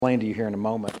Explain to you here in a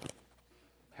moment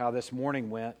how this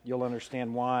morning went. You'll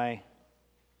understand why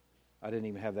I didn't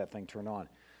even have that thing turned on.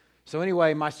 So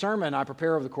anyway, my sermon I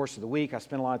prepare over the course of the week. I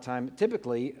spend a lot of time,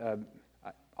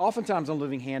 oftentimes I'm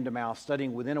living hand to mouth,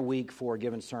 studying within a week for a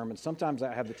given sermon. Sometimes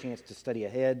I have the chance to study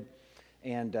ahead.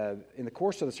 And in the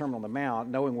course of the Sermon on the Mount,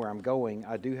 knowing where I'm going,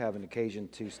 I do have an occasion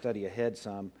to study ahead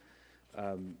some.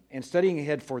 And studying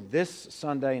ahead for this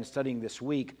Sunday and studying this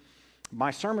week, my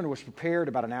sermon was prepared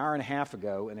about an hour and a half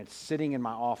ago, and it's sitting in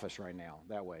my office right now,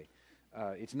 that way.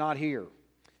 It's not here.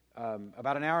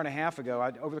 About an hour and a half ago,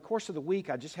 over the course of the week,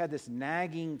 I just had this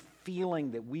nagging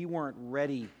feeling that we weren't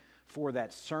ready for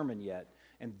that sermon yet.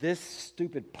 And this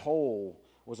stupid poll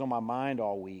was on my mind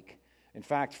all week. In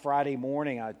fact, Friday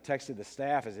morning, I texted the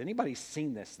staff, has anybody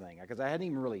seen this thing? Because I hadn't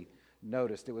even really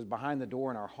noticed. It was behind the door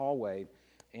in our hallway,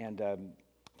 and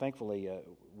thankfully,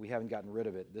 we haven't gotten rid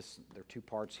of it. There are two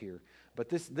parts here. But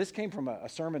this came from a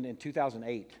sermon in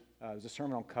 2008. It was a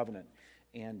sermon on covenant.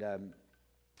 And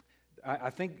I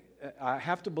think I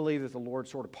have to believe that the Lord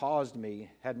sort of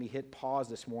had me hit pause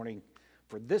this morning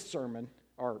for this sermon,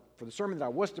 or for the sermon that I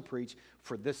was to preach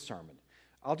for this sermon.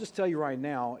 I'll just tell you right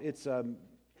now,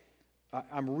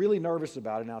 I'm really nervous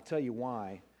about it, and I'll tell you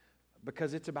why.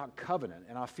 Because it's about covenant.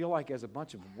 And I feel like as a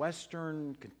bunch of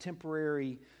Western,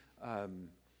 contemporary,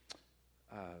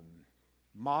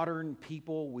 modern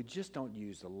people, we just don't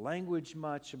use the language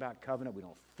much about covenant. We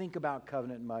don't think about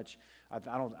covenant much.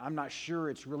 I'm not sure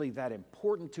it's really that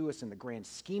important to us in the grand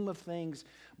scheme of things,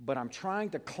 but I'm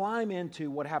trying to climb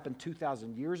into what happened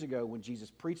 2,000 years ago when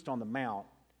Jesus preached on the Mount,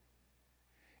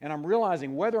 and I'm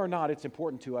realizing whether or not it's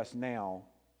important to us now,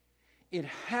 it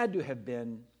had to have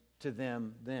been to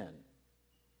them then.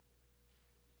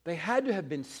 They had to have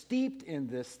been steeped in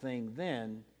this thing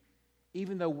then,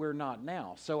 even though we're not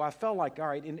now. So I felt like, all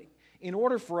right, in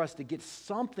order for us to get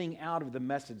something out of the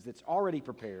message that's already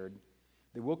prepared,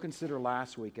 that we'll consider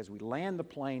last week as we land the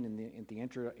plane in the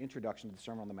introduction to the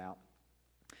Sermon on the Mount,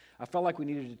 I felt like we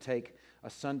needed to take a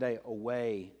Sunday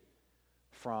away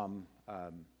from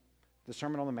the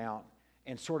Sermon on the Mount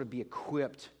and sort of be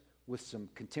equipped with some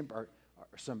contemporary,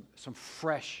 some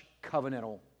fresh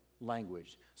covenantal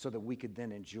language so that we could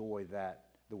then enjoy that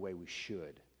the way we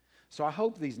should. So I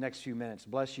hope these next few minutes,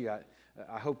 bless you,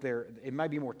 I hope it might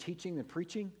be more teaching than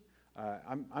preaching.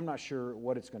 I'm not sure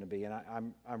what it's going to be, and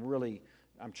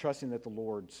I'm trusting that it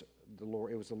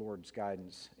was the Lord's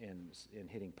guidance in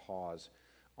hitting pause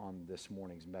on this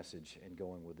morning's message and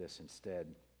going with this instead.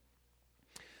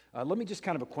 Let me just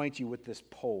kind of acquaint you with this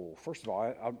poll. First of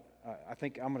all, I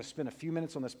think I'm going to spend a few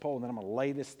minutes on this poll, and then I'm going to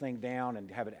lay this thing down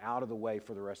and have it out of the way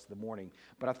for the rest of the morning.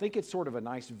 But I think it's sort of a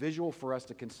nice visual for us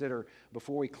to consider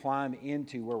before we climb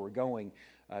into where we're going,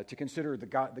 to consider the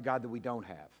God that we don't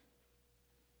have.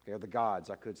 Okay, or the gods,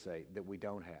 I could say, that we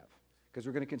don't have. Because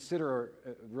we're going to consider,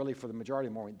 really for the majority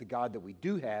of the morning, the God that we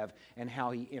do have and how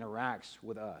he interacts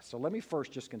with us. So let me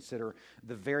first just consider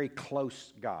the very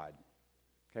close God.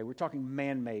 Okay, we're talking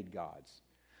man-made gods.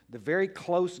 The very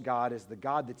close God is the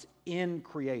God that's in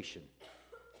creation.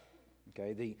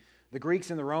 Okay, the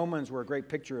Greeks and the Romans were a great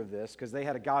picture of this because they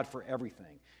had a God for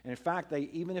everything. And in fact,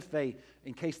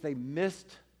 in case they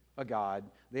missed a God,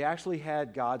 they actually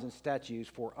had gods and statues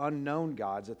for unknown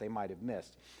gods that they might have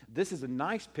missed. This is a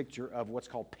nice picture of what's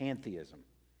called pantheism.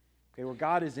 Okay, where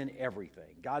God is in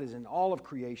everything. God is in all of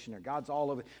creation, or God's all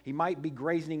over. He might be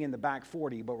grazing in the back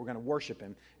 40, but we're going to worship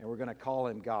him, and we're going to call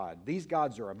him God. These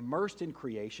gods are immersed in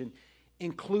creation,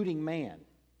 including man.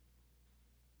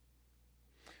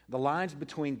 The lines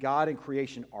between God and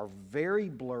creation are very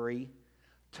blurry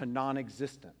to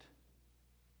non-existent.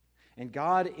 And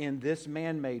God in this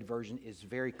man-made version is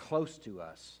very close to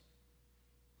us.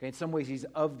 Okay, in some ways, he's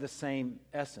of the same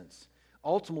essence.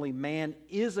 Ultimately, man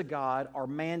is a God, or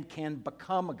man can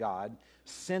become a God,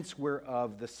 since we're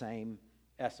of the same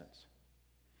essence.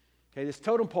 Okay, this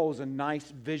totem pole is a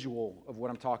nice visual of what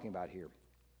I'm talking about here.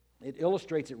 It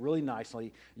illustrates it really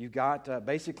nicely. You've got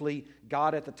basically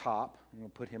God at the top. I'm going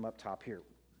to put him up top here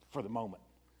for the moment.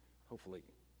 Hopefully,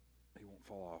 he won't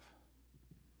fall off.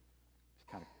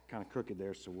 It's kind of crooked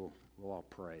there, so we'll all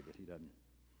pray that he doesn't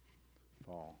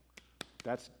fall.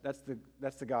 That's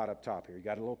the God up top here. You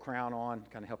got a little crown on,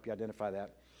 kind of help you identify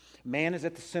that. Man is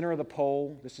at the center of the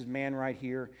pole. This is man right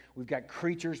here. We've got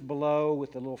creatures below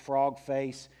with the little frog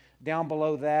face. Down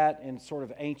below that, in sort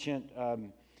of ancient,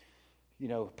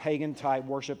 pagan type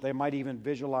worship, they might even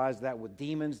visualize that with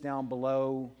demons down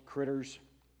below, critters,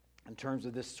 in terms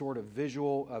of this sort of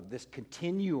visual of this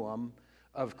continuum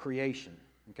of creation.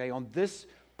 Okay, on this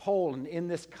pole and in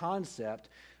this concept,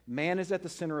 man is at the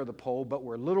center of the pole, but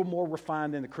we're a little more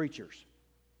refined than the creatures.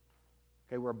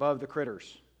 Okay, we're above the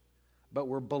critters. but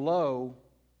we're below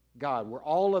God. We're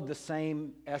all of the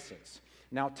same essence.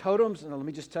 Now, totems, and let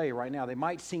me just tell you right now, they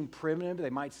might seem primitive, they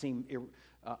might seem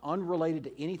unrelated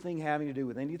to anything having to do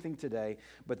with anything today,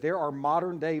 but there are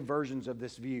modern-day versions of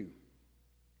this view.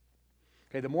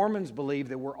 Okay, the Mormons believe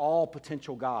that we're all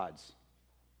potential gods.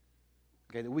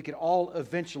 Okay, that we could all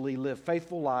eventually live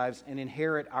faithful lives and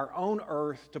inherit our own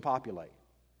earth to populate.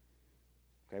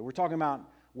 Okay, we're talking about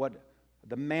what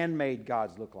the man-made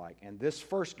gods look like, and this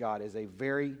first God is a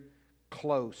very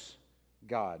close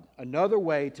God. Another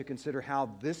way to consider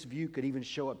how this view could even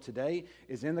show up today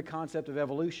is in the concept of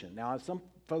evolution. Now, some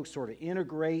folks sort of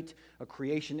integrate a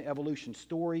creation-evolution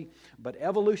story, but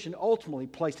evolution ultimately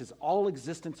places all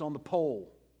existence on the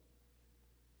pole.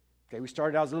 Okay, we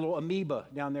started out as a little amoeba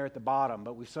down there at the bottom,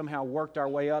 but we've somehow worked our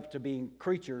way up to being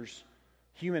creatures,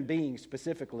 human beings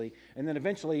specifically, and then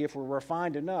eventually, if we're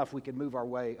refined enough, we can move our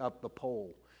way up the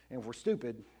pole. And if we're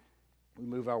stupid, we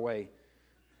move our way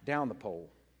down the pole.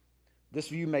 This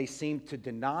view may seem to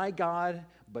deny God,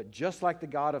 but just like the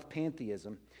God of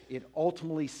pantheism, it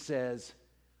ultimately says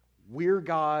we're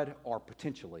God or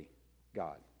potentially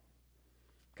God.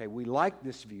 Okay, we like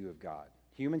this view of God.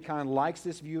 Humankind likes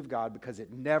this view of God because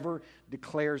it never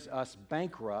declares us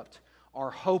bankrupt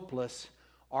or hopeless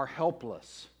or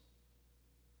helpless.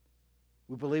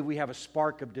 We believe we have a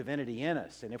spark of divinity in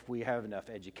us, and if we have enough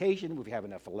education, if we have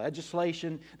enough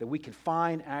legislation, that we can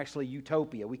find actually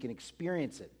utopia. We can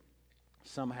experience it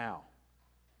somehow.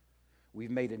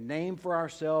 We've made a name for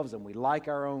ourselves, and we like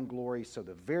our own glory, so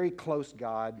the very close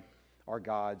God, our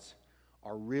gods,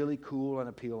 are really cool and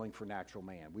appealing for natural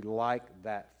man. We like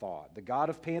that thought. The God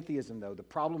of pantheism, though, the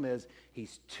problem is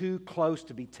he's too close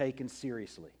to be taken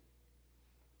seriously.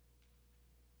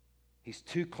 He's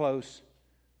too close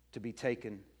to be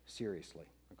taken seriously.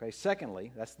 Okay,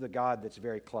 secondly, that's the God that's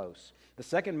very close. The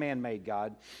second man-made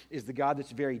God is the God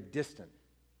that's very distant.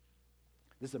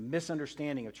 This is a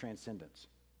misunderstanding of transcendence.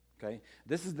 Okay,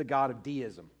 this is the God of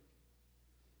deism.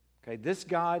 Okay, this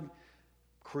God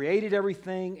created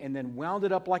everything and then wound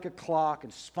it up like a clock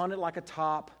and spun it like a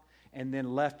top and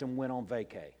then left and went on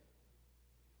vacay.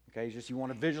 Okay, just you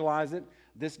want to visualize it.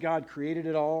 This God created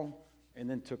it all and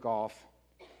then took off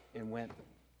and went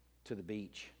to the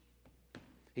beach.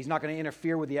 He's not going to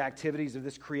interfere with the activities of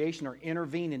this creation or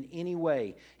intervene in any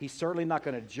way. He's certainly not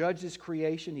going to judge this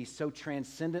creation. He's so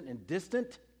transcendent and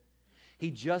distant,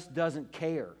 he just doesn't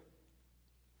care.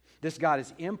 This God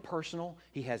is impersonal.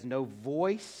 He has no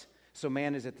voice. So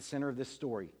man is at the center of this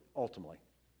story, ultimately.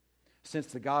 Since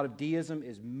the God of deism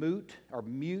is mute,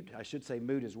 I should say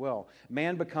mute as well,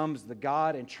 man becomes the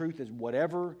God and truth is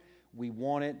whatever we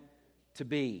want it to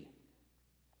be.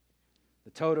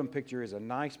 The totem picture is a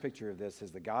nice picture of this. As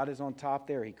the God is on top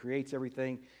there, he creates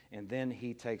everything, and then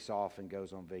he takes off and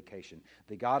goes on vacation.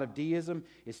 The God of deism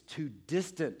is too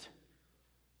distant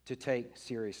to take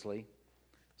seriously,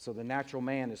 so the natural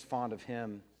man is fond of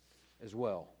him as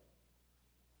well.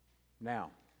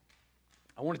 Now,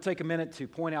 I want to take a minute to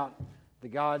point out the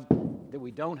God that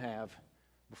we don't have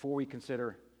before we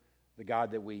consider the God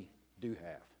that we do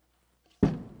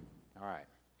have. All right.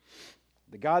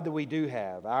 The God that we do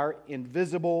have, our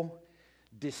invisible,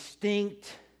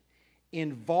 distinct,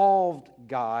 involved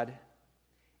God,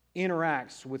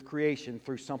 interacts with creation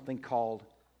through something called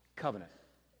covenant.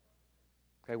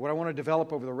 Okay, what I want to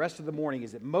develop over the rest of the morning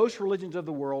is that most religions of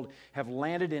the world have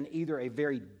landed in either a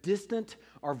very distant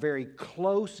or very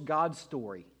close God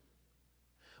story.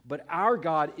 But our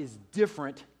God is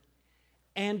different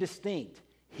and distinct.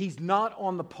 He's not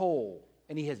on the pole,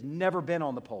 and he has never been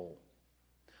on the pole.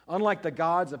 Unlike the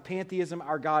gods of pantheism,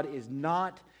 our God is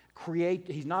not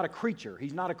he's not a creature.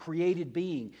 He's not a created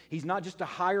being. He's not just a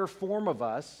higher form of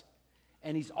us,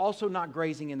 and he's also not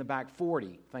grazing in the back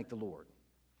 40, thank the Lord.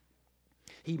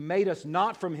 He made us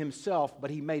not from himself,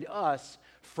 but he made us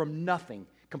from nothing,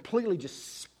 completely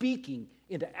just speaking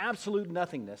into absolute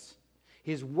nothingness.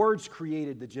 His words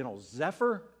created the gentle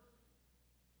zephyr.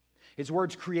 His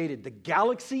words created the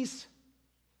galaxies,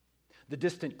 the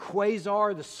distant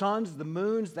quasar, the suns, the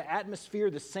moons, the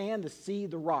atmosphere, the sand, the sea,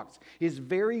 the rocks. His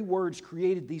very words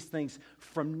created these things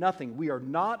from nothing. We are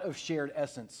not of shared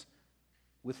essence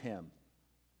with him.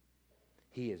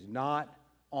 He is not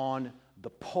on the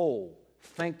pole.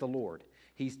 Thank the Lord.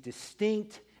 He's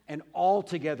distinct and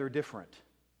altogether different.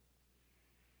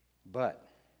 But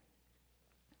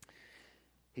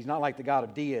he's not like the God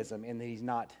of deism in that he's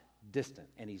not distant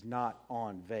and he's not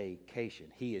on vacation.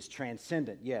 He is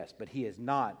transcendent, yes, but he is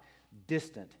not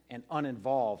distant and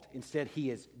uninvolved. Instead, he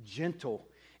is gentle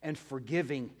and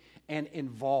forgiving and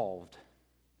involved.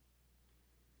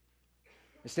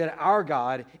 Instead, our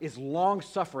God is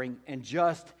long-suffering and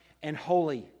just and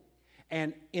holy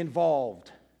and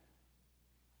involved.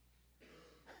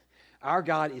 Our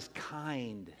God is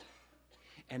kind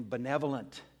and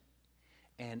benevolent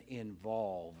and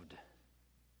involved.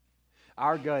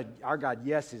 Our God,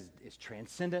 yes, is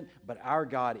transcendent, but our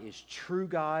God is true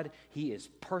God. He is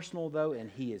personal, though, and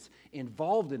He is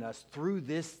involved in us through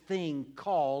this thing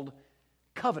called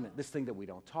covenant, this thing that we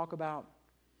don't talk about.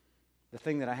 The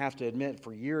thing that I have to admit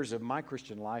for years of my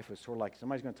Christian life was sort of like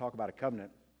somebody's going to talk about a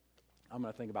covenant. I'm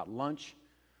going to think about lunch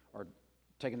or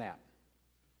take a nap.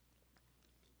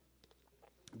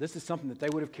 This is something that they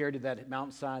would have carried to that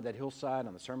mountainside, that hillside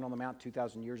on the Sermon on the Mount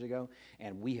 2,000 years ago,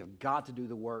 and we have got to do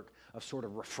the work of sort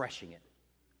of refreshing it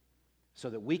so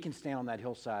that we can stand on that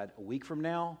hillside a week from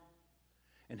now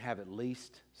and have at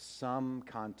least some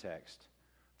context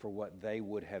for what they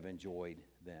would have enjoyed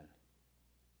then.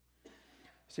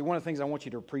 See, one of the things I want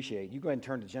you to appreciate, you go ahead and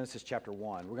turn to Genesis chapter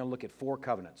 1. We're going to look at 4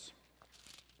 covenants.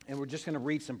 And we're just going to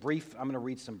read I'm going to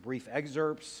read some brief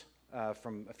excerpts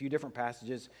from a few different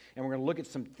passages, and we're going to look at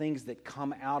some things that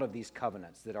come out of these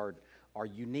covenants that are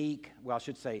unique, well, I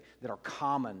should say, that are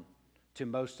common to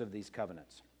most of these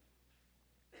covenants.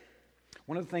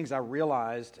 One of the things I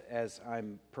realized as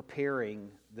I'm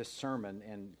preparing this sermon,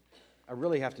 and I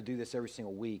really have to do this every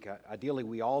single week, ideally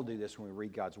we all do this when we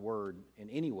read God's Word in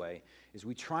any way, is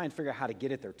we try and figure out how to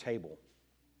get at their table.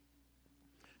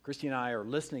 Christy and I are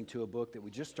listening to a book that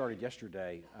we just started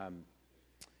yesterday,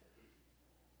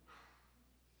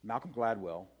 Malcolm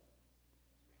Gladwell,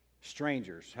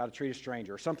 Strangers, How to Treat a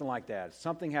Stranger, or something like that.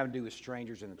 Something having to do with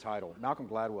strangers in the title. Malcolm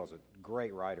Gladwell is a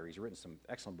great writer. He's written some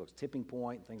excellent books, Tipping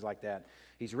Point, things like that.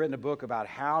 He's written a book about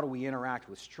how do we interact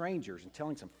with strangers and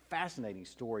telling some fascinating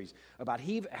stories about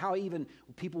how even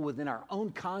people within our own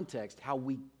context, how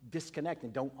we disconnect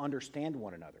and don't understand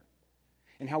one another,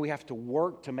 and how we have to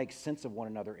work to make sense of one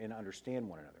another and understand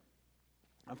one another.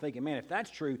 I'm thinking, man, if that's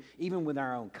true, even with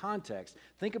our own context,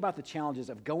 think about the challenges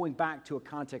of going back to a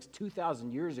context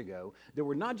 2,000 years ago that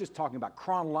we're not just talking about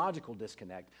chronological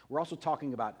disconnect, we're also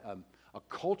talking about a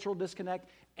cultural disconnect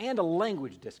and a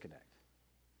language disconnect.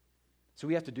 So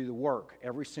we have to do the work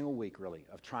every single week, really,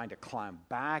 of trying to climb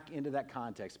back into that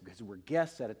context because we're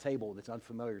guests at a table that's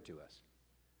unfamiliar to us.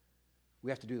 We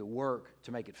have to do the work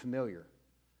to make it familiar.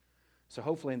 So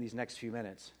hopefully in these next few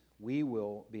minutes, we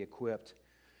will be equipped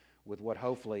with what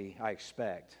hopefully I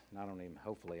expect, not only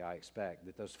hopefully I expect,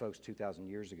 that those folks 2,000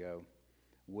 years ago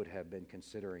would have been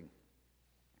considering.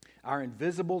 Our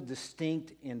invisible,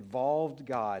 distinct, involved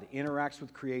God interacts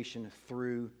with creation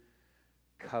through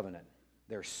covenant.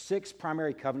 There are 6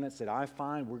 primary covenants that I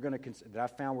found. We're going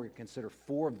to consider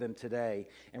 4 of them today,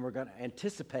 and we're going to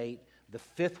anticipate the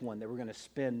 5th one that we're going to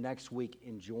spend next week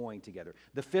enjoying together.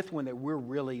 The 5th one that we're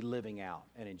really living out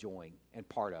and enjoying and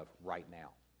part of right now.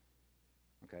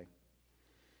 Okay?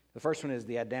 The first one is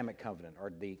the Adamic covenant,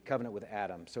 or the covenant with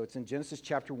Adam. So it's in Genesis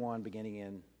chapter 1, beginning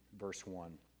in verse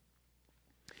 1.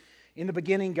 In the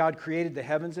beginning, God created the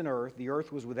heavens and earth. The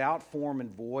earth was without form and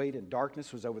void, and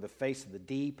darkness was over the face of the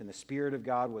deep, and the Spirit of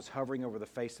God was hovering over the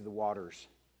face of the waters.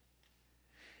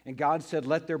 And God said,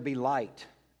 "Let there be light."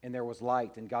 And there was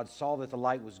light. And God saw that the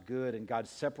light was good, and God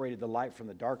separated the light from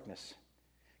the darkness.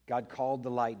 God called the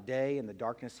light day, and the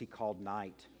darkness He called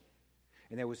night.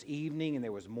 And there was evening, and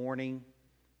there was morning,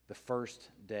 the first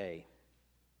day.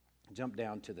 Jump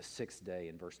down to the 6th day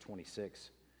in verse 26.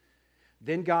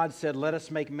 Then God said, "Let us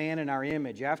make man in our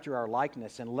image, after our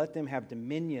likeness, and let them have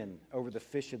dominion over the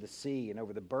fish of the sea, and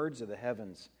over the birds of the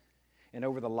heavens, and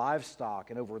over the livestock,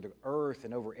 and over the earth,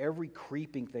 and over every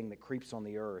creeping thing that creeps on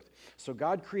the earth." So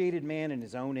God created man in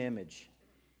His own image.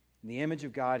 In the image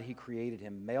of God He created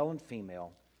him, male and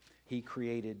female, He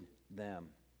created them.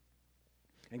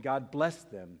 And God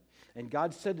blessed them, and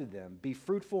God said to them, "Be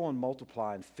fruitful and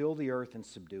multiply, and fill the earth and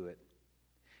subdue it,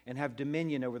 and have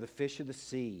dominion over the fish of the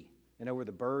sea, and over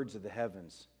the birds of the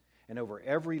heavens, and over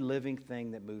every living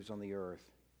thing that moves on the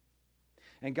earth."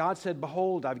 And God said,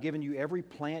 "Behold, I've given you every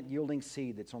plant yielding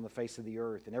seed that's on the face of the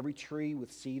earth, and every tree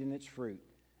with seed in its fruit.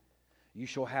 You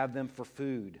shall have them for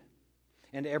food.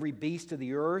 And to every beast of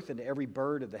the earth, and to every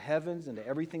bird of the heavens, and to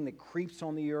everything that creeps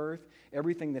on the earth,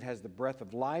 everything that has the breath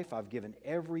of life, I've given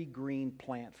every green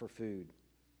plant for food."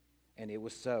 And it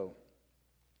was so.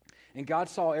 And God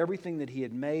saw everything that He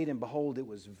had made, and behold, it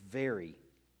was very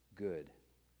good.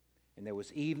 And there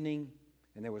was evening,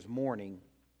 and there was morning,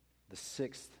 the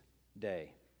 6th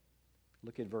day.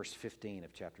 Look at verse 15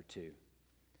 of chapter 2.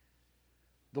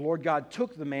 The Lord God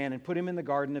took the man and put him in the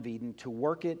Garden of Eden to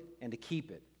work it and to keep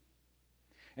it.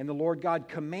 And the Lord God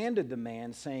commanded the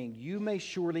man, saying, "You may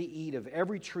surely eat of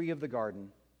every tree of the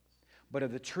garden, but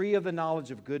of the tree of the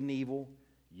knowledge of good and evil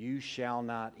you shall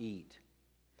not eat.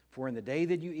 For in the day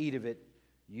that you eat of it,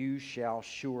 you shall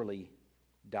surely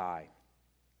die.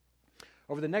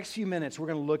 Over the next few minutes, we're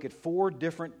going to look at four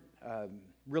different,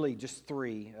 really just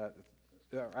three,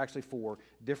 actually four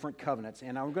different covenants.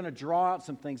 And I'm going to draw out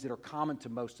some things that are common to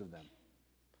most of them.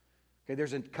 Okay,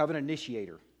 there's a covenant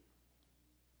initiator.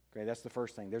 Okay, that's the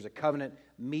first thing. There's a covenant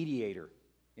mediator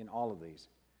in all of these.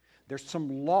 There's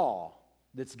some law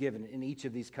that's given in each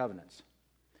of these covenants.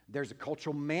 There's a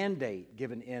cultural mandate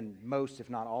given in most, if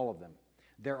not all of them.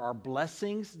 There are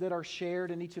blessings that are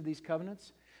shared in each of these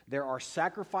covenants. There are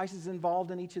sacrifices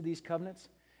involved in each of these covenants.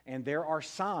 And there are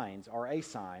signs, or a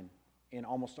sign, in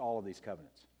almost all of these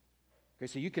covenants. Okay,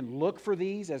 so you can look for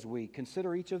these as we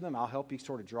consider each of them. I'll help you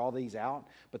sort of draw these out.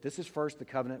 But this is first the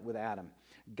covenant with Adam.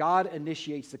 God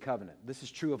initiates the covenant. This is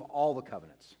true of all the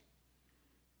covenants.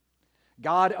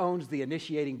 God owns the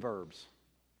initiating verbs.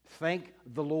 Thank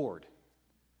the Lord.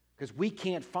 Because we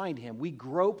can't find him. We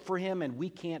grope for him and we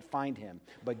can't find him.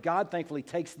 But God thankfully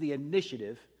takes the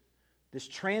initiative. This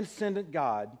transcendent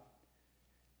God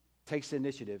takes the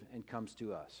initiative and comes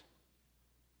to us.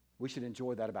 We should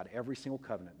enjoy that about every single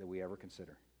covenant that we ever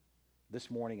consider,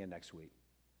 this morning and next week.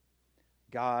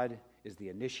 God is the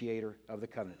initiator of the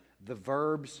covenant. The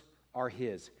verbs are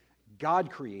his. God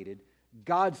created,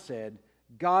 God said,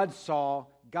 God saw,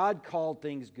 God called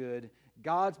things good.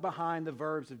 God's behind the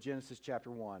verbs of Genesis chapter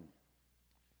 1.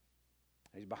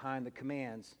 He's behind the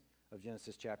commands of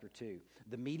Genesis chapter 2.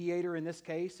 The mediator in this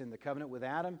case, in the covenant with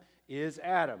Adam, is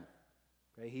Adam.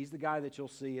 Okay, he's the guy that you'll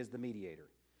see as the mediator.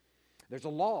 There's a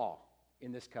law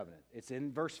in this covenant. It's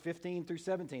in verse 15 through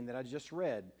 17 that I just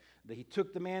read. That he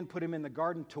took the man, put him in the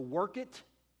garden to work it.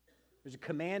 There's a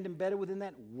command embedded within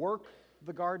that. Work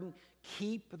the garden.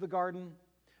 Keep the garden.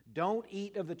 Don't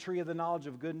eat of the tree of the knowledge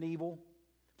of good and evil.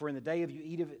 For in the day you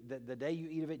eat of it, the day you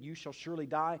eat of it, you shall surely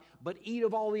die. But eat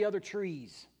of all the other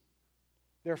trees.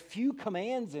 There are few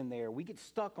commands in there. We get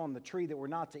stuck on the tree that we're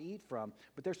not to eat from.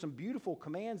 But there's some beautiful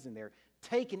commands in there.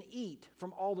 Take and eat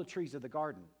from all the trees of the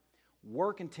garden.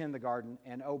 Work and tend the garden.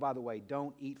 And oh, by the way,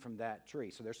 don't eat from that tree.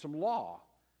 So there's some law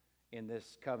in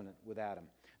this covenant with Adam.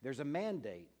 There's a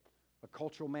mandate, a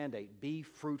cultural mandate. Be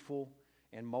fruitful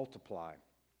and multiply.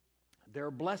 There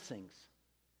are blessings.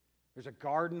 There's a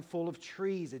garden full of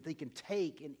trees that they can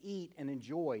take and eat and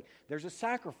enjoy. There's a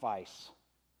sacrifice.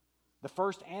 The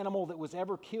first animal that was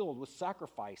ever killed was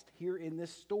sacrificed here in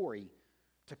this story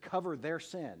to cover their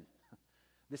sin.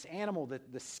 This animal,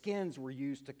 that the skins were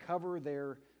used to cover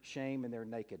their shame and their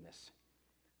nakedness.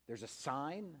 There's a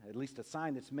sign, at least a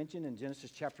sign that's mentioned in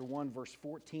Genesis chapter 1, verse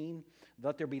 14.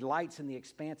 Let there be lights in the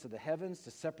expanse of the heavens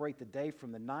to separate the day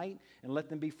from the night, and let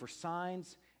them be for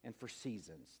signs and for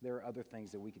seasons. There are other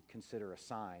things that we could consider a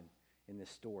sign in this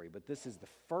story. But this is the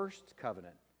first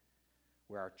covenant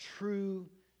where our true,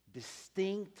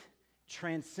 distinct,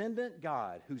 transcendent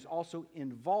God, who's also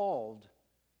involved,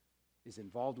 is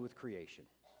involved with creation.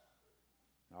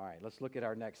 All right, let's look at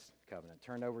our next covenant.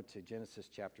 Turn over to Genesis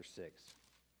chapter 6.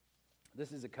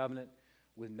 This is a covenant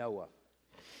with Noah.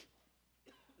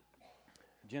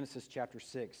 Genesis chapter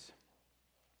 6.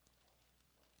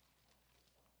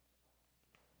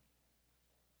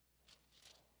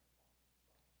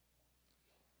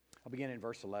 I'll begin in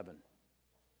verse 11.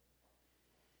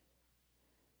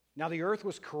 Now the earth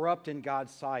was corrupt in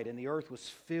God's sight, and the earth was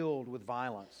filled with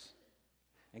violence.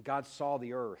 And God saw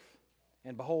the earth,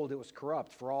 and behold, it was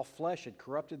corrupt, for all flesh had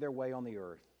corrupted their way on the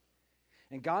earth.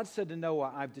 And God said to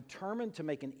Noah, I've determined to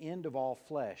make an end of all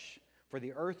flesh, for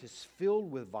the earth is filled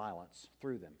with violence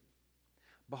through them.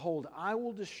 Behold, I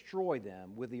will destroy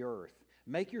them with the earth.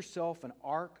 Make yourself an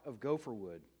ark of gopher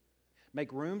wood.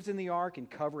 Make rooms in the ark and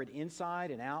cover it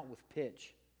inside and out with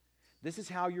pitch. This is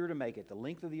how you're to make it. The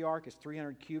length of the ark is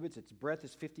 300 cubits. Its breadth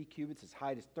is 50 cubits. Its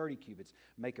height is 30 cubits.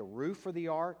 Make a roof for the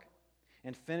ark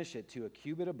and finish it to a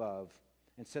cubit above,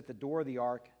 and set the door of the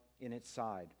ark in its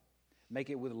side. Make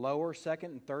it with lower,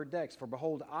 second, and third decks. For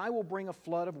behold, I will bring a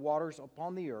flood of waters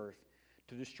upon the earth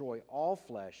to destroy all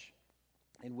flesh,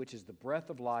 in which is the breath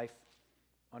of life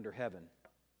under heaven.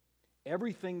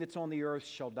 Everything that's on the earth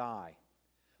shall die.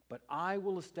 But I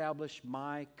will establish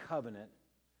my covenant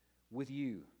with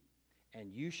you,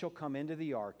 and you shall come into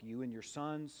the ark, you and your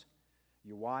sons,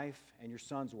 your wife, and your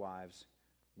sons' wives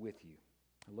with you.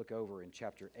 Look over in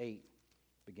chapter 8,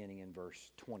 beginning in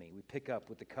verse 20. We pick up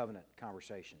with the covenant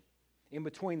conversation. In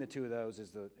between the two of those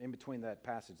in between that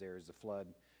passage there is the flood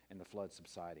and the flood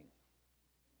subsiding.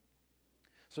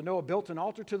 So Noah built an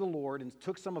altar to the Lord and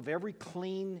took some of every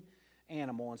clean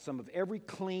animal and some of every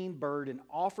clean bird and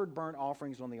offered burnt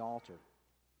offerings on the altar.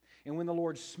 And when the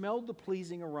Lord smelled the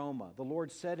pleasing aroma, the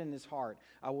Lord said in his heart,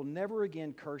 I will never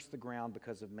again curse the ground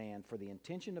because of man, for the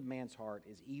intention of man's heart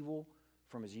is evil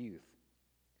from his youth.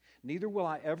 Neither will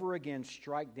I ever again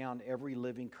strike down every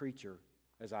living creature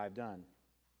as I have done.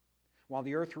 While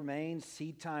the earth remains,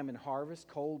 seed time and harvest,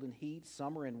 cold and heat,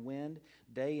 summer and wind,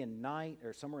 day and night,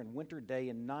 or summer and winter, day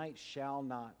and night shall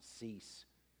not cease.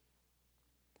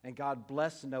 And God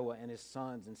blessed Noah and his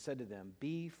sons and said to them,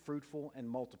 Be fruitful and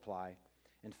multiply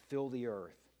and fill the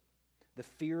earth. The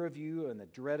fear of you and the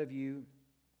dread of you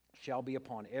shall be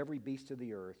upon every beast of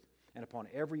the earth and upon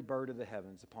every bird of the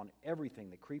heavens, upon everything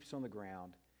that creeps on the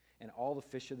ground and all the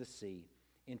fish of the sea.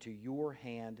 Into your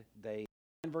hand they.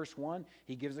 In verse 1,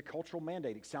 he gives a cultural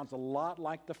mandate. It sounds a lot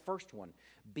like the first one.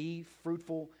 Be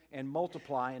fruitful and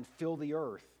multiply and fill the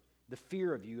earth. The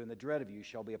fear of you and the dread of you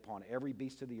shall be upon every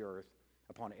beast of the earth,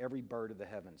 upon every bird of the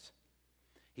heavens.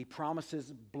 He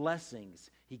promises blessings.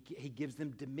 He gives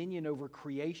them dominion over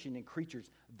creation and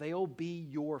creatures. They'll be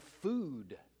your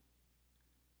food.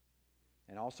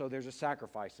 And also there's a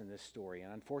sacrifice in this story.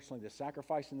 And unfortunately, the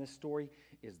sacrifice in this story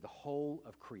is the whole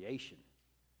of creation.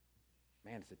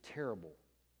 Man, it's a terrible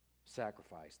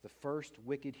sacrifice. The first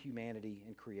wicked humanity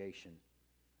in creation.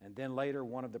 And then later,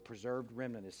 one of the preserved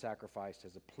remnant is sacrificed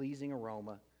as a pleasing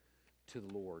aroma to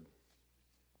the Lord.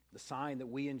 The sign that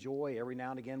we enjoy, every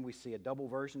now and again we see a double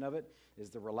version of it,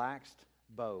 is the relaxed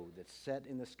bow that's set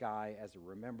in the sky as a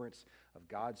remembrance of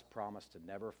God's promise to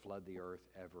never flood the earth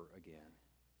ever again.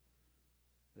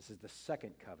 This is the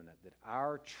second covenant, that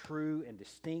our true and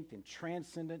distinct and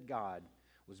transcendent God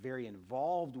was very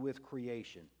involved with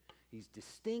creation. He's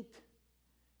distinct,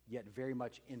 yet very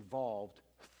much involved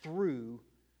through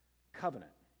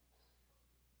covenant.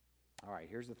 All right,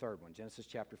 here's the third one, Genesis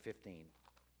chapter 15.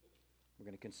 We're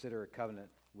going to consider a covenant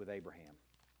with Abraham.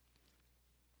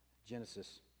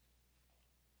 Genesis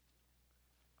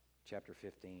chapter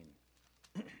 15.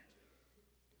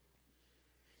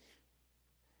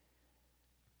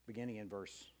 Beginning in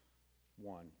verse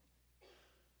 1.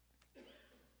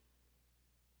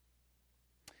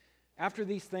 After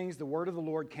these things, the word of the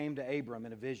Lord came to Abram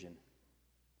in a vision.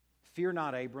 Fear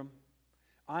not, Abram.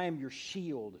 I am your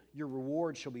shield. Your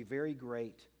reward shall be very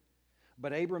great.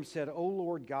 But Abram said, O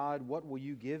Lord God, what will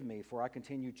you give me? For I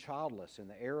continue childless, and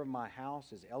the heir of my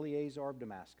house is Eleazar of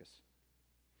Damascus.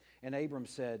 And Abram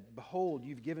said, Behold,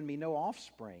 you've given me no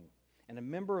offspring, and a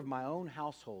member of my own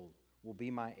household will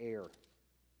be my heir.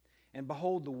 And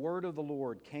behold, the word of the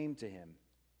Lord came to him.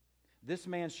 This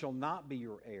man shall not be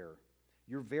your heir.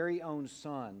 Your very own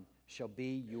son shall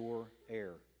be your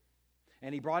heir.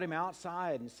 And he brought him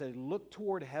outside and said, Look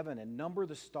toward heaven and number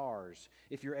the stars,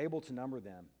 if you're able to number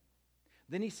them.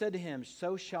 Then he said to him,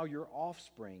 So shall your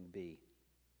offspring be.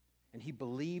 And he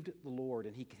believed the Lord,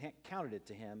 and he counted it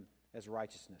to him as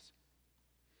righteousness.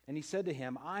 And he said to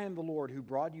him, I am the Lord who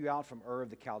brought you out from Ur of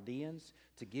the Chaldeans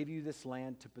to give you this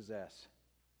land to possess.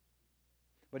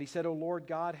 But he said, O Lord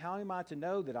God, how am I to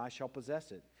know that I shall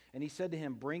possess it? And he said to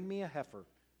him, Bring me a heifer,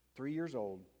 3 years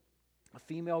old, a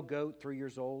female goat, 3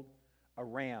 years old, a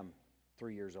ram,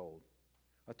 3 years old,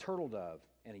 a turtle dove,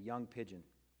 and a young pigeon.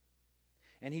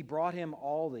 And he brought him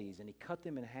all these, and he cut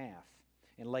them in half,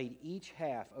 and laid each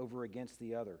half over against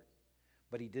the other.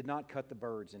 But he did not cut the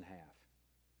birds in half.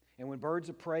 And when birds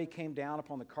of prey came down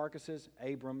upon the carcasses,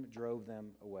 Abram drove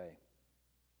them away.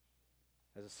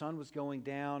 As the sun was going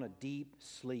down, a deep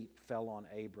sleep fell on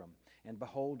Abram. And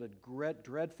behold, a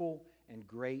dreadful and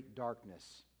great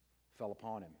darkness fell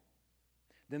upon him.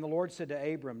 Then the Lord said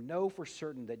to Abram, Know for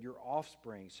certain that your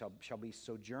offspring shall be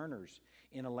sojourners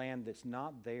in a land that's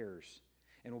not theirs,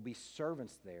 and will be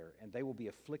servants there, and they will be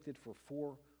afflicted for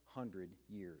 400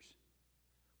 years.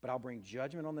 But I'll bring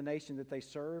judgment on the nation that they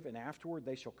serve, and afterward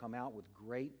they shall come out with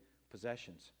great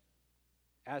possessions.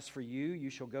 As for you,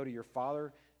 you shall go to your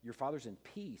fathers in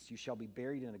peace. You shall be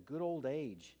buried in a good old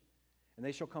age, and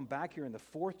they shall come back here in the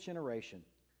 4th generation,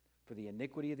 for the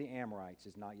iniquity of the Amorites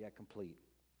is not yet complete.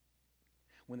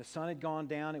 When the sun had gone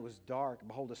down, it was dark.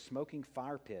 Behold, a smoking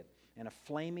fire pit and a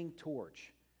flaming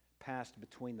torch passed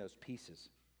between those pieces.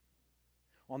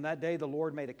 On that day the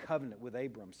Lord made a covenant with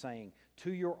Abram, saying,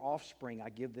 To your offspring I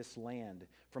give this land,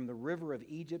 from the river of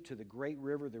Egypt to the great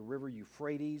river, the river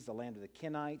Euphrates, the land of the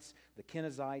Kenites, the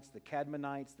Kenizzites, the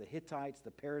Cadmonites, the Hittites,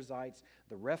 the Perizzites,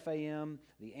 the Rephaim,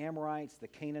 the Amorites, the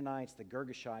Canaanites, the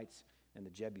Girgashites, and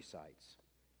the Jebusites.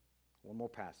 One more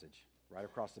passage right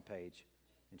across the page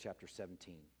in chapter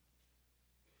 17.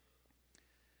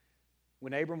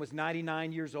 When Abram was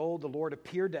 99 years old, the Lord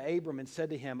appeared to Abram and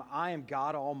said to him, I am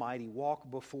God Almighty.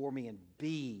 Walk before me and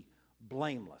be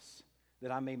blameless,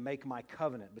 that I may make my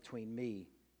covenant between me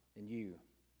and you,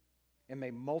 and may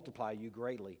multiply you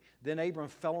greatly. Then Abram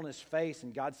fell on his face,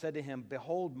 and God said to him,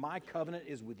 Behold, my covenant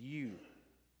is with you.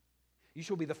 You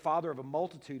shall be the father of a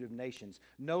multitude of nations.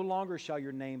 No longer shall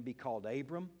your name be called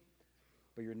Abram,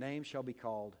 but your name shall be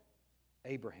called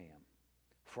Abraham.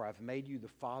 For I've made you the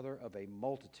father of a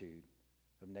multitude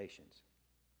of nations.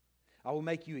 I will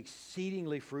make you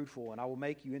exceedingly fruitful, and I will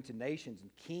make you into nations, and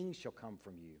kings shall come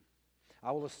from you.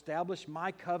 I will establish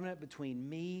my covenant between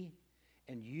me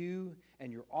and you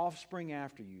and your offspring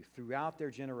after you throughout their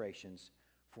generations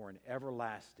for an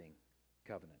everlasting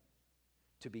covenant,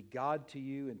 to be God to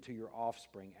you and to your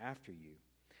offspring after you.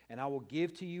 And I will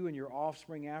give to you and your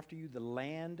offspring after you the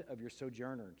land of your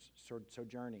sojournings,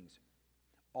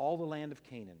 all the land of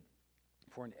Canaan,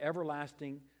 for an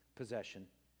everlasting possession,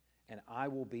 and I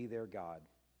will be their God.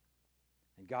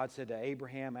 And God said to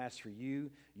Abraham, As for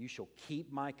you, you shall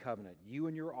keep my covenant, you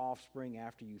and your offspring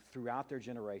after you throughout their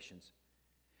generations.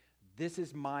 This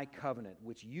is my covenant,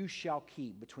 which you shall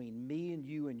keep between me and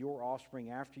you and your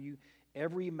offspring after you.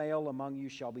 Every male among you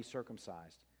shall be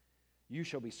circumcised. You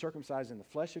shall be circumcised in the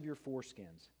flesh of your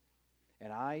foreskins,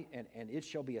 and it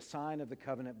shall be a sign of the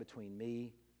covenant between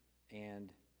me and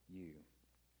you.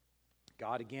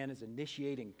 God again is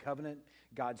initiating covenant.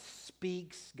 God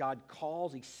speaks, God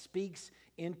calls, He speaks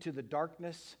into the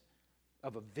darkness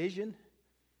of a vision.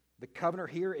 The covenanter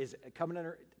here is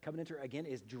covenanter again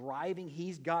is driving.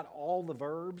 He's got all the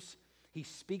verbs. He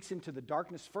speaks into the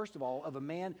darkness, first of all, of a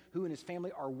man who and his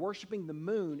family are worshiping the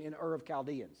moon in Ur of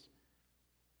Chaldeans.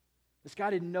 This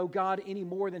guy didn't know God any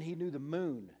more than he knew the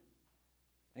moon.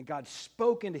 And God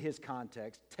spoke into his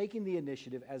context, taking the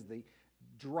initiative as the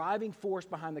driving force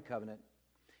behind the covenant.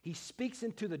 He speaks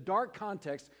into the dark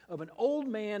context of an old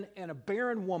man and a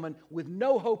barren woman with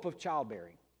no hope of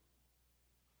childbearing.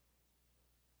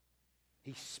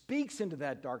 He speaks into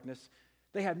that darkness.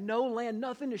 They have no land,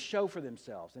 nothing to show for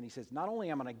themselves. And he says, not only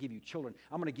am I going to give you children,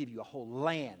 I'm going to give you a whole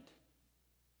land.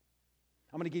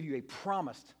 I'm going to give you a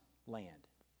promised land.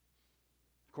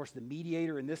 Of course, the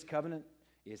mediator in this covenant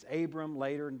is Abram,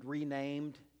 later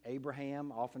renamed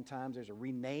Abraham. Oftentimes there's a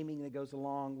renaming that goes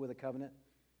along with a covenant.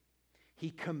 He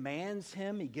commands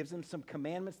him, he gives him some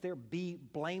commandments there. Be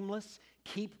blameless,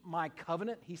 keep my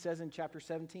covenant, he says in chapter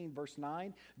 17, verse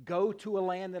 9. Go to a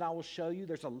land that I will show you.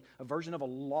 There's a version of a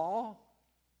law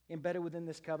embedded within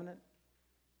this covenant.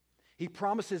 He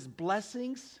promises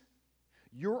blessings.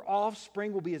 Your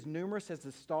offspring will be as numerous as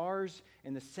the stars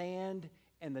and the sand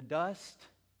and the dust.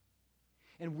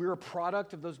 And we're a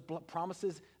product of those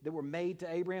promises that were made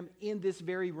to Abraham in this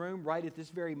very room, right at this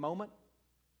very moment.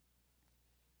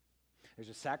 There's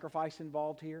a sacrifice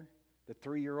involved here. The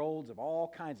 3-year-olds of all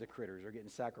kinds of critters are getting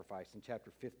sacrificed in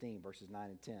chapter 15, verses 9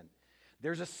 and 10.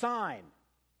 There's a sign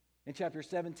in chapter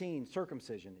 17.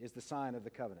 Circumcision is the sign of the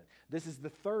covenant. This is the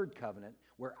third covenant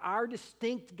where our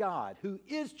distinct God, who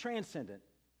is transcendent,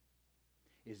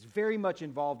 is very much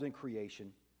involved in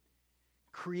creation,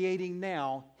 creating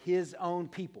now his own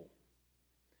people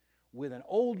with an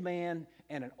old man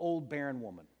and an old barren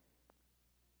woman.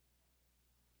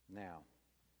 Now,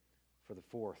 for the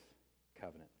fourth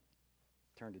covenant,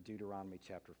 turn to Deuteronomy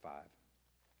chapter 5.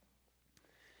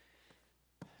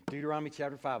 Deuteronomy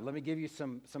chapter 5. Let me give you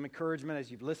some encouragement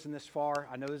as you've listened this far.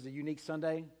 I know this is a unique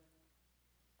Sunday.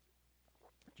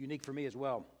 It's unique for me as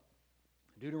well.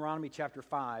 Deuteronomy chapter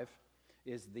 5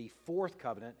 is the fourth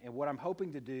covenant, and what I'm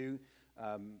hoping to do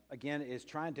again, is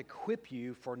trying to equip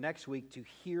you for next week to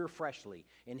hear freshly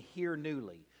and hear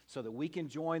newly so that we can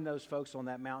join those folks on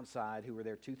that mountainside who were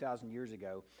there 2,000 years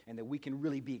ago and that we can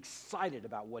really be excited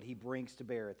about what he brings to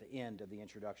bear at the end of the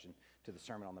introduction to the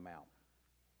Sermon on the Mount.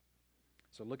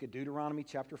 So look at Deuteronomy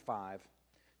chapter 5.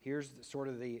 Here's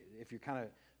if you're kind of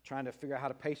trying to figure out how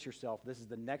to pace yourself, this is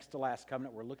the next to last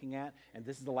covenant we're looking at, and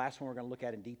this is the last one we're going to look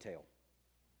at in detail.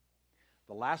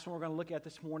 The last one we're going to look at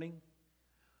this morning,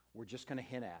 we're just going to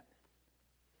hint at.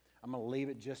 I'm going to leave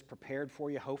it just prepared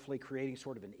for you, hopefully creating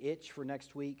sort of an itch for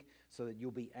next week so that you'll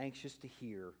be anxious to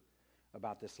hear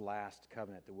about this last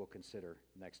covenant that we'll consider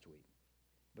next week.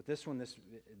 But this one,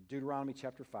 Deuteronomy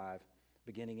chapter 5,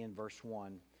 beginning in verse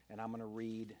 1, and I'm going to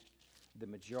read the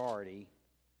majority,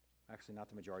 actually not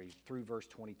the majority, through verse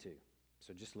 22.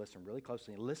 So just listen really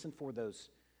closely and listen for those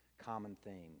common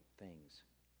things.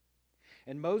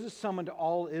 And Moses summoned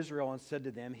all Israel and said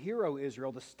to them, Hear, O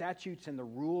Israel, the statutes and the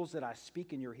rules that I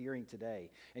speak in your hearing today,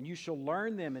 and you shall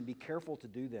learn them and be careful to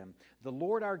do them. The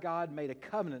Lord our God made a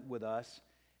covenant with us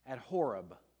at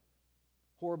Horeb.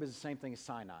 Horeb is the same thing as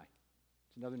Sinai.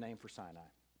 It's another name for Sinai.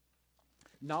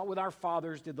 Not with our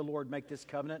fathers did the Lord make this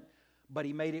covenant, but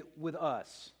he made it with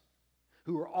us,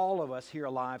 who are all of us here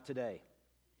alive today.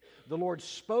 the Lord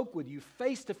spoke with you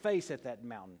face to face at that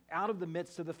mountain, out of the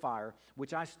midst of the fire,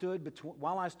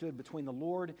 while I stood between the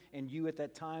Lord and you at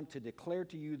that time to declare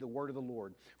to you the word of the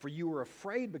Lord. For you were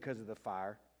afraid because of the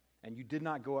fire, and you did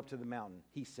not go up to the mountain.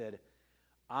 He said,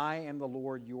 I am the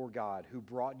Lord your God, who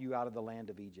brought you out of the land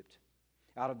of Egypt,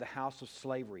 out of the house of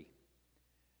slavery.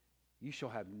 You shall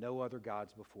have no other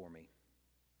gods before me.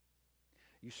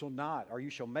 You shall not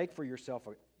make for yourself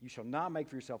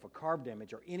a carved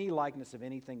image or any likeness of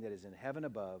anything that is in heaven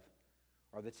above,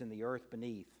 or that's in the earth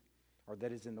beneath, or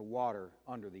that is in the water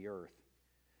under the earth.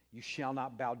 You shall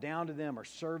not bow down to them or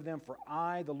serve them, for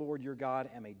I, the Lord your God,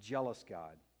 am a jealous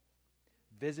God,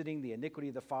 visiting the iniquity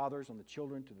of the fathers on the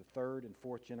children to the third and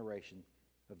fourth generation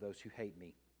of those who hate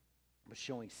me, but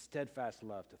showing steadfast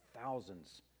love to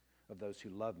thousands of those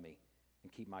who love me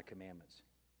and keep my commandments.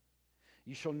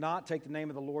 You shall not take the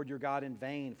name of the Lord your God in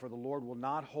vain, for the Lord will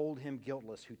not hold him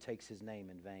guiltless who takes his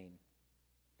name in vain.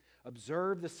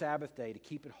 Observe the Sabbath day to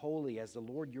keep it holy as the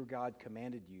Lord your God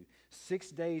commanded you.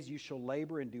 6 days you shall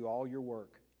labor and do all your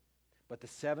work, but the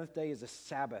seventh day is a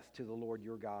Sabbath to the Lord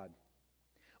your God.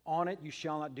 On it you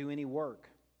shall not do any work,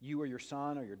 you or your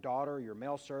son or your daughter or your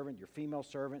male servant, your female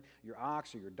servant, your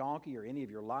ox or your donkey or any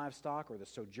of your livestock or the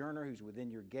sojourner who's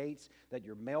within your gates, that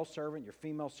your male servant, your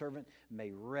female servant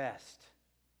may rest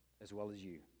as well as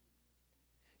you.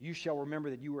 You shall remember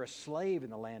that you were a slave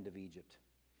in the land of Egypt,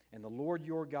 and the Lord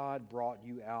your God brought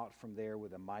you out from there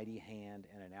with a mighty hand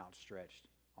and an outstretched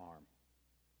arm.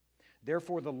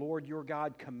 Therefore the Lord your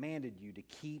God commanded you to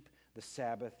keep the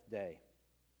Sabbath day.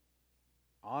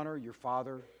 Honor your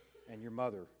father and your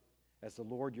mother, as the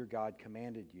Lord your God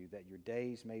commanded you, that your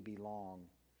days may be long,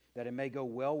 that it may go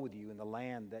well with you in the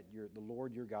land that the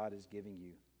Lord your God is giving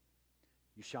you.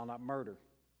 You shall not murder.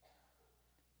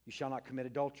 You shall not commit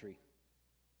adultery.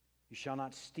 You shall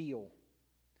not steal.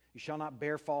 You shall not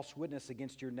bear false witness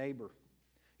against your neighbor.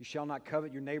 You shall not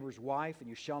covet your neighbor's wife, and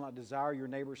you shall not desire your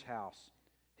neighbor's house,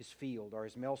 his field, or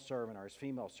his male servant, or his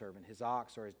female servant, his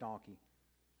ox, or his donkey,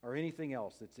 or anything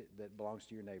else that belongs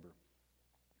to your neighbor.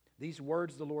 These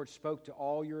words the Lord spoke to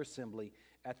all your assembly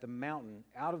at the mountain,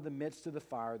 out of the midst of the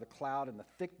fire, the cloud, and the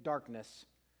thick darkness,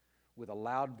 with a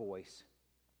loud voice.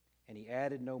 And he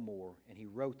added no more, and he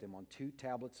wrote them on 2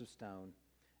 tablets of stone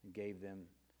and gave them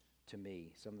to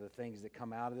me. Some of the things that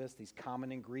come out of this, these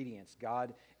common ingredients.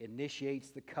 God initiates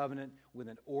the covenant with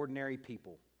an ordinary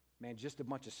people. Man, just a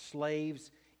bunch of slaves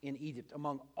in Egypt,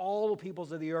 among all the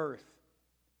peoples of the earth.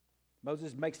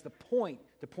 Moses makes the point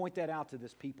to point that out to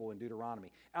this people in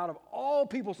Deuteronomy. Out of all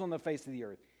peoples on the face of the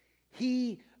earth,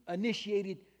 he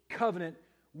initiated covenant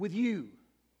with you.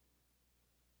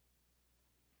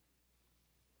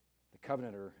 The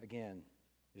covenanter, again,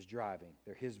 is driving.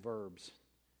 They're his verbs.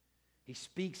 He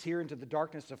speaks here into the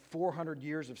darkness of 400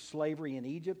 years of slavery in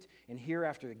Egypt, and here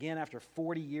after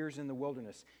 40 years in the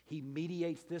wilderness, he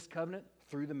mediates this covenant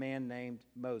through the man named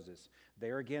Moses.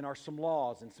 There again are some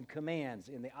laws and some commands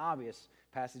in the obvious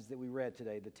passage that we read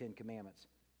today, the 10 Commandments.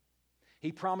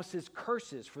 He promises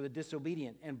curses for the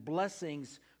disobedient and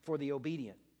blessings for the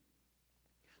obedient.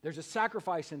 There's a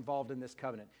sacrifice involved in this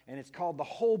covenant, and it's called the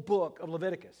whole book of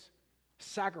Leviticus.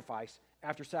 Sacrifice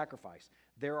after sacrifice.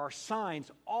 There are signs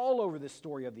all over the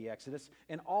story of the Exodus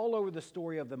and all over the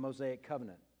story of the Mosaic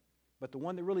covenant. But the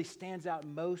one that really stands out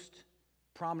most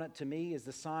prominent to me is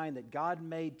the sign that God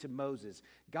made to Moses.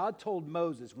 God told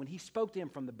Moses when he spoke to him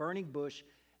from the burning bush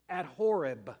at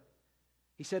Horeb,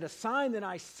 he said, a sign that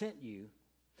I sent you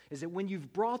is that when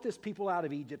you've brought this people out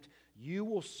of Egypt, you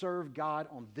will serve God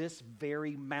on this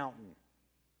very mountain.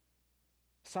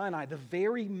 Sinai, the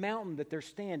very mountain that they're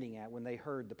standing at when they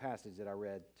heard the passage that I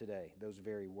read today, those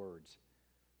very words.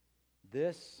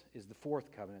 This is the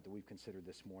fourth covenant that we've considered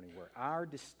this morning, where our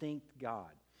distinct God,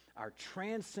 our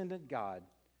transcendent God,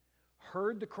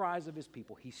 heard the cries of his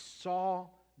people. He saw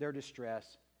their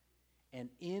distress, and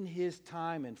in his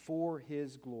time and for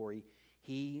his glory,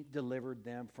 he delivered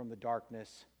them from the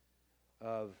darkness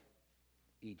of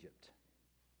Egypt.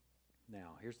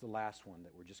 Now, here's the last one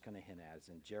that we're just going to hint at. It's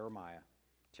in Jeremiah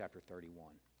chapter 31.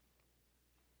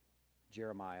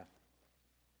 Jeremiah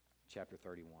chapter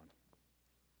 31.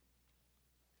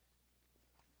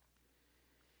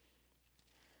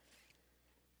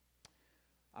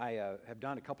 I have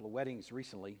done a couple of weddings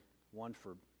recently, one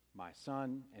for my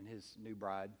son and his new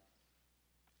bride,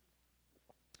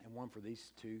 and one for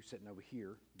these two sitting over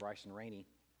here, Bryce and Rainey.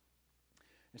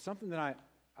 And something that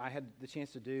I had the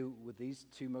chance to do with these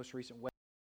two most recent weddings,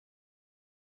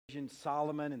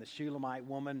 Solomon and the Shulamite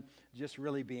woman just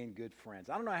really being good friends.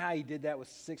 I don't know how he did that with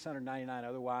 699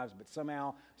 other wives, but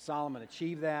somehow Solomon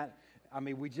achieved that. I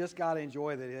mean, we just got to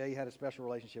enjoy that he had a special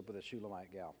relationship with a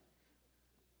Shulamite gal.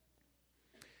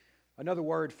 Another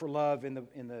word for love in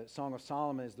the Song of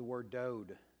Solomon is the word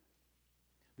dode.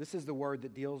 This is the word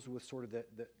that deals with sort of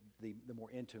the more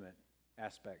intimate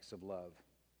aspects of love.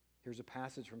 Here's a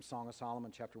passage from Song of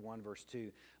Solomon, chapter 1, verse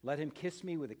 2. Let him kiss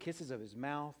me with the kisses of his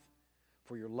mouth,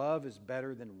 for your love is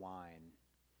better than wine.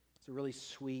 It's a really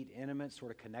sweet, intimate, sort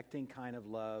of connecting kind of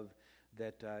love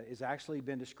that is actually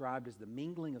been described as the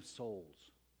mingling of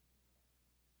souls.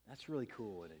 That's really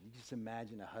cool, isn't it? You just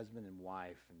imagine a husband and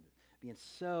wife and being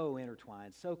so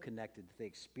intertwined, so connected that they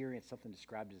experience something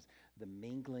described as the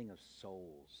mingling of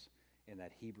souls in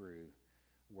that Hebrew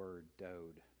word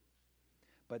dode.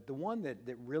 But the one that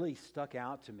really stuck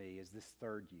out to me is this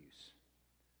third use.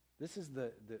 This is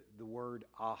the word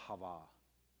ahava.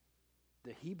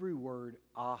 The Hebrew word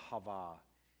ahava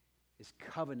is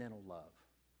covenantal love.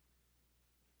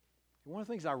 And one of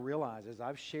the things I realize as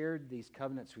I've shared these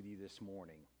covenants with you this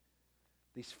morning,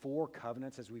 these 4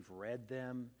 covenants as we've read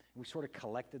them, and we sort of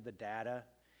collected the data,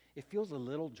 it feels a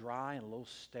little dry and a little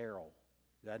sterile,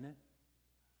 doesn't it?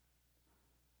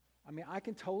 I mean, I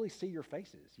can totally see your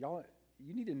faces. Y'all,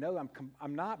 you need to know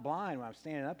I'm not blind when I'm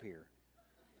standing up here.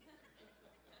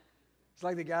 It's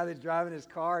like the guy that's driving his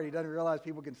car and he doesn't realize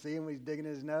people can see him when he's digging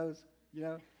his nose, you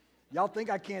know? Y'all think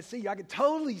I can't see you. I can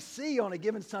totally see on a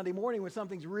given Sunday morning when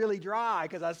something's really dry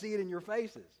because I see it in your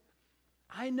faces.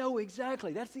 I know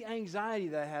exactly. That's the anxiety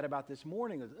that I had about this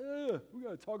morning. We got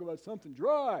to talk about something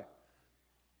dry.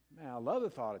 Man, I love the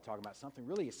thought of talking about something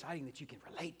really exciting that you can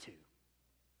relate to.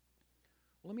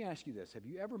 Well, let me ask you this. Have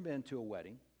you ever been to a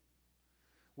wedding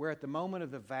where at the moment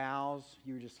of the vows,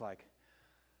 you were just like,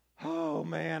 oh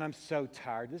man, I'm so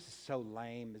tired. This is so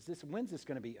lame. When's this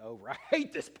going to be over? I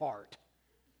hate this part.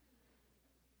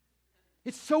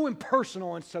 It's so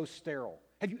impersonal and so sterile.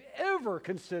 Have you ever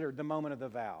considered the moment of the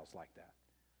vows like that?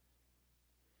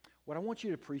 What I want you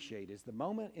to appreciate is the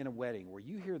moment in a wedding where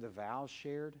you hear the vows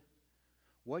shared,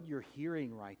 what you're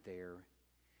hearing right there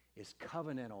is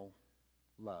covenantal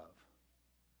love.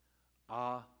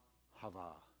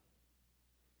 Ahava.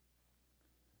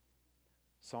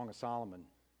 Song of Solomon,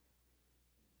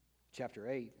 chapter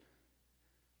 8,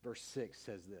 verse 6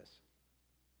 says this.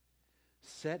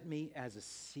 Set me as a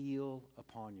seal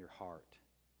upon your heart,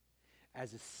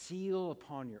 as a seal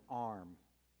upon your arm,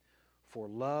 for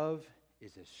love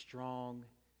is as strong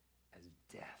as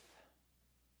death.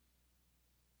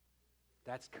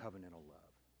 That's covenantal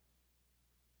love.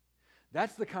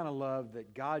 That's the kind of love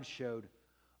that God showed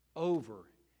over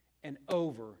and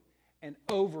over and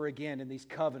over again in these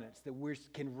covenants that we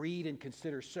can read and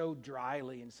consider so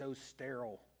dryly and so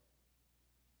sterile.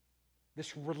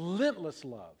 This relentless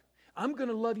love. I'm going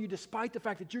to love you despite the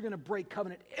fact that you're going to break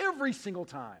covenant every single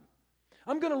time.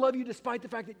 I'm going to love you despite the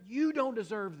fact that you don't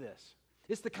deserve this.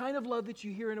 It's the kind of love that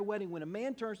you hear in a wedding when a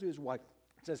man turns to his wife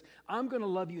and says, I'm going to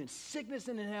love you in sickness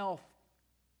and in health,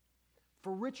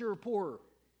 for richer or poorer.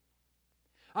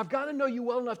 I've got to know you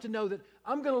well enough to know that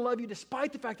I'm going to love you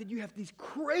despite the fact that you have these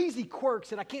crazy quirks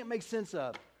that I can't make sense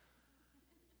of.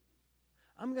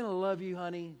 I'm going to love you,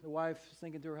 honey, the wife is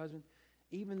thinking to her husband,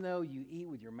 even though you eat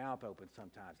with your mouth open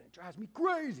sometimes, and it drives me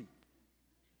crazy.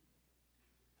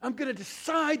 I'm going to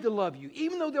decide to love you,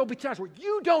 even though there'll be times where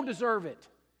you don't deserve it.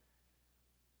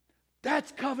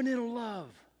 That's covenantal love.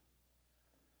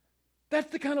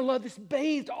 That's the kind of love that's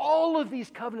bathed all of these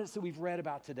covenants that we've read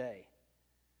about today.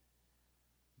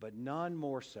 But none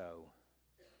more so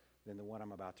than the one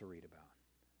I'm about to read about.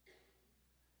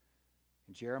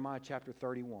 In Jeremiah chapter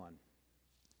 31,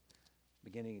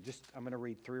 I'm going to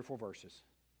read 3 or 4 verses.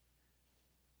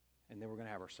 And then we're going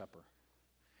to have our supper.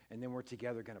 And then we're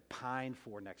together going to pine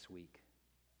for next week.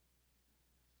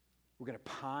 We're going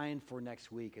to pine for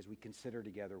next week as we consider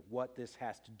together what this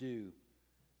has to do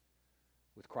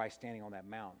with Christ standing on that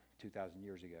mount 2,000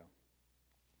 years ago.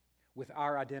 With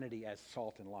our identity as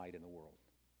salt and light in the world.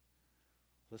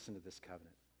 Listen to this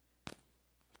covenant.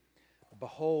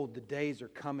 Behold, the days are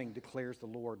coming, declares the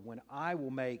Lord, when I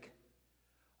will make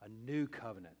a new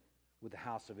covenant with the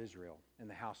house of Israel and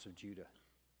the house of Judah.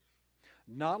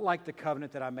 Not like the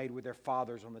covenant that I made with their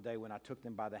fathers on the day when I took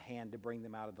them by the hand to bring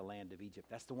them out of the land of Egypt.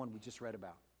 That's the one we just read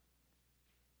about.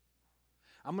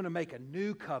 I'm going to make a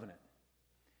new covenant.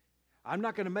 I'm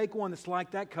not going to make one that's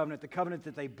like that covenant, the covenant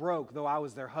that they broke, though I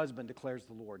was their husband, declares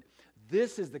the Lord.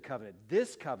 This is the covenant,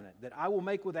 this covenant that I will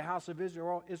make with the house of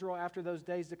Israel after those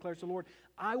days, declares the Lord.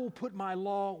 I will put my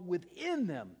law within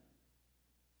them.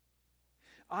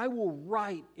 I will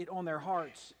write it on their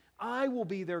hearts. I will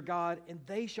be their God, and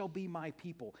they shall be my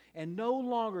people. And no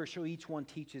longer shall each one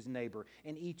teach his neighbor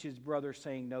and each his brother,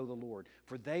 saying, know the Lord.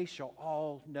 For they shall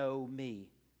all know me,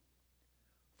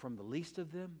 from the least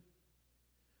of them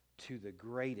to the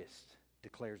greatest,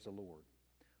 declares the Lord.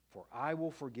 For I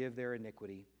will forgive their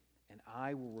iniquity, and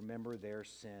I will remember their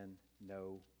sin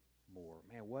no more.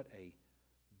 Man, what a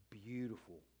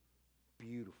beautiful,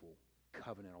 beautiful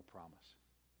covenantal promise.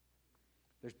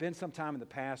 There's been some time in the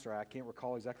past, or I can't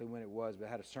recall exactly when it was, but I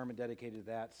had a sermon dedicated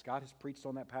to that. Scott has preached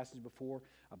on that passage before.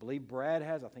 I believe Brad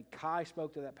has. I think Kai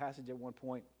spoke to that passage at one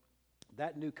point.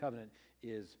 That new covenant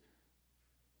is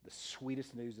the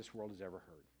sweetest news this world has ever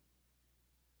heard.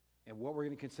 And what we're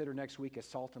going to consider next week as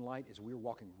salt and light is we're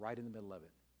walking right in the middle of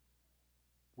it.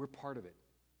 We're part of it.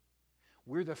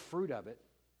 We're the fruit of it.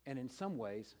 And in some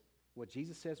ways, what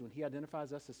Jesus says when he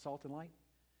identifies us as salt and light,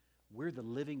 we're the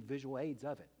living visual aids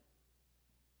of it.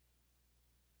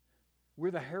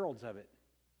 We're the heralds of it.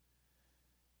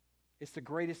 It's the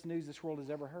greatest news this world has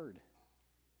ever heard.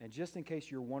 And just in case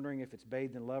you're wondering if it's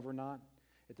bathed in love or not,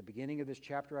 at the beginning of this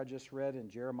chapter I just read in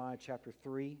Jeremiah chapter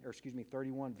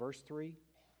 31, verse 3,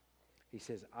 he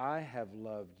says, I have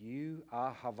loved you,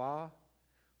 ahava,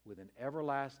 with an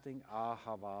everlasting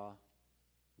ahava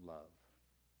love.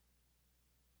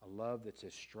 A love that's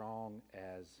as strong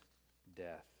as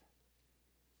death.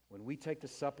 When we take the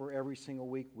supper every single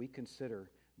week, we consider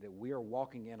that we are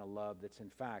walking in a love that's in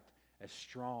fact as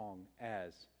strong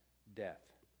as death.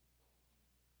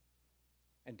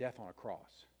 And death on a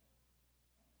cross.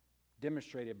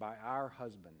 Demonstrated by our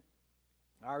husband,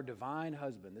 our divine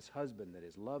husband, this husband that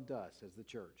has loved us as the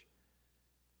church,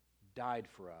 died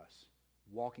for us,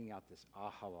 walking out this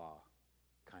ahava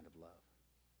kind of love.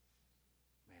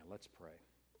 Man, let's pray.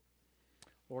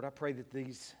 Lord, I pray that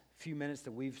these few minutes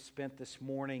that we've spent this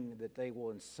morning, that they will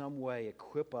in some way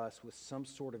equip us with some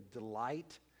sort of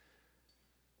delight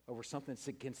over something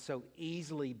that can so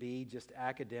easily be just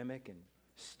academic and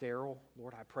sterile.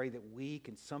 Lord, I pray that we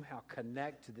can somehow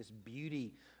connect to this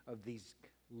beauty of these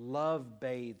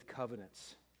love-bathed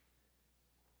covenants,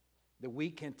 that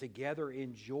we can together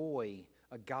enjoy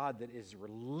a God that is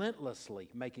relentlessly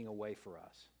making a way for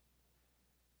us.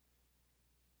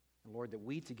 And Lord, that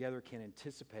we together can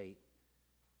anticipate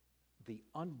the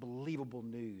unbelievable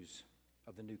news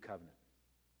of the new covenant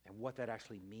and what that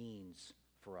actually means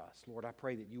for us. Lord, I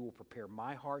pray that you will prepare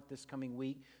my heart this coming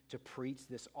week to preach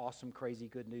this awesome, crazy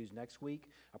good news next week.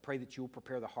 I pray that you will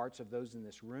prepare the hearts of those in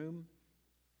this room.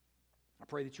 I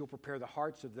pray that you'll prepare the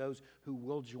hearts of those who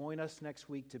will join us next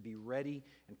week to be ready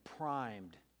and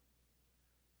primed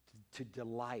to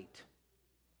delight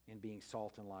in being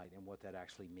salt and light and what that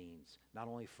actually means, not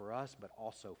only for us, but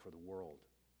also for the world.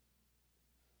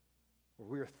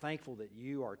 We are thankful that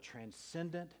you are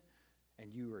transcendent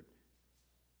and you are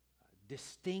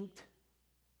distinct,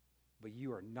 but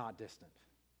you are not distant.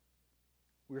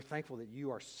 We are thankful that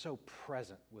you are so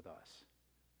present with us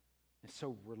and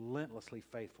so relentlessly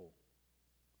faithful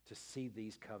to see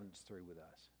these covenants through with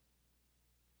us.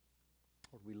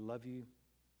 Lord, we love you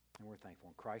and we're thankful.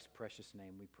 In Christ's precious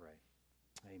name we pray.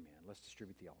 Amen. Let's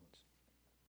distribute the elements.